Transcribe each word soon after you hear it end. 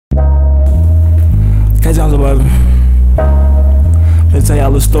Hey, Johnson, baby. Let's tell y'all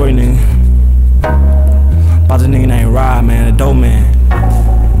a little story, nigga. About this nigga named Rob, man, a dope man.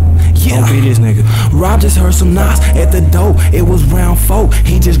 Yeah. Don't be this nigga. Rob just heard some knocks at the door. It was round 4.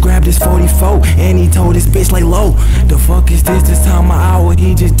 He just grabbed his 44 and he told his bitch lay low. The fuck is this time of hour?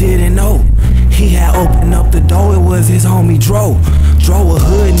 He just didn't know. He had opened up the door. It was his homie Dro. Dro a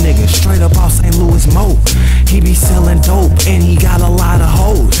hood nigga, straight up off St. Louis Mo. He be selling dope and he got a lot of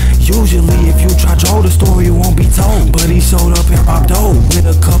hoes. Usually if you try Dro, the story won't be told. But he showed up in Rob Doe with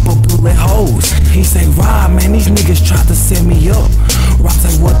a couple bullet hoes. He say, Rob, man, these niggas tried to set me up. Rob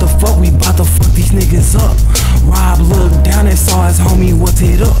say, what the fuck, we bout to fuck these niggas up. Rob looked down and saw his homie what's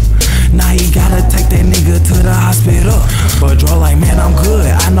it up. Now he gotta take that nigga to the hospital. But Dro like, man, I'm good,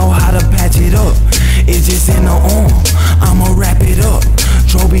 I know how to patch it up. It's just in the arm, I'ma wrap it up.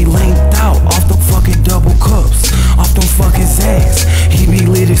 Dro be linked out off them fucking double cups, off them fucking Zans, he be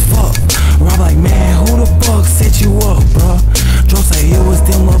lit as fuck. Rob like, man, who the fuck set you up, bruh? Dro say, it was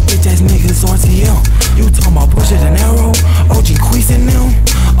them little bitch ass niggas RTM. You talking about Bush and Arrow, OG Queez and them?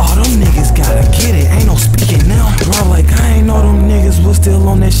 All them niggas gotta get it, ain't no speaking now. Rob like, I ain't know them niggas was still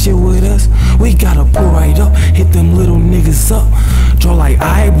on that shit with us. We gotta pull right up, hit them little niggas up. Dro like,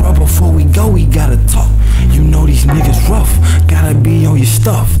 alright bro, before we go, we gotta talk. You know these niggas rough, gotta be on your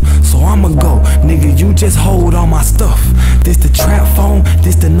stuff. So I'ma go, nigga, you just hold all my stuff. This the trap phone,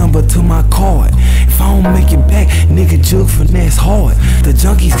 this the number to my card. If I don't make it back, nigga, jug finesse hard. The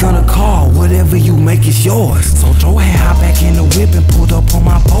junkie's gonna call, whatever you make is yours. So Dro had hop back in the whip and pulled up on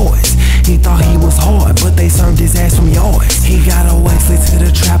my boys. He thought he was hard, but they served his ass from yours. He got away, slid to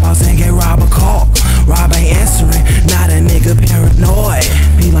the trap house and gave Rob a call. Rob ain't answering, not a nigga paranoid.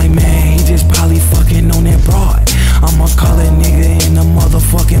 Be like, man, he just probably fucking on that broad. I'ma call that nigga in the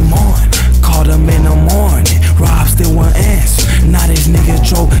motherfucking morning. Called him in the morning, Rob still won't answer. Now this nigga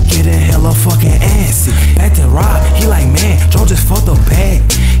Dro getting hella fucking antsy. Back to Rob, he like, man, Dro just fucked up bad.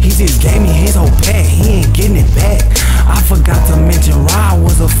 He just gave me his whole pack, he ain't getting it back. I forgot to mention Rob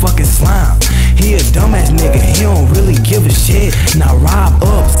was a fucking slime. He a dumbass nigga, he don't really give a shit. Now Rob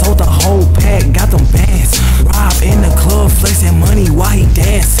up, sold the whole pack, got them bands. Rob in the club, flexing money while he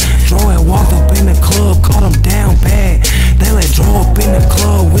danced. Dro had walked up in the club, caught him down bad. They let Dro up in the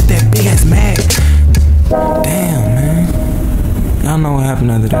club with that big ass mag. Damn, man. Y'all know what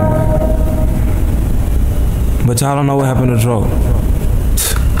happened after that, man. But y'all don't know what happened to Dro.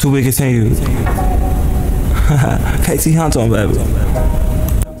 To be continued. Ktee Hunchoo, baby.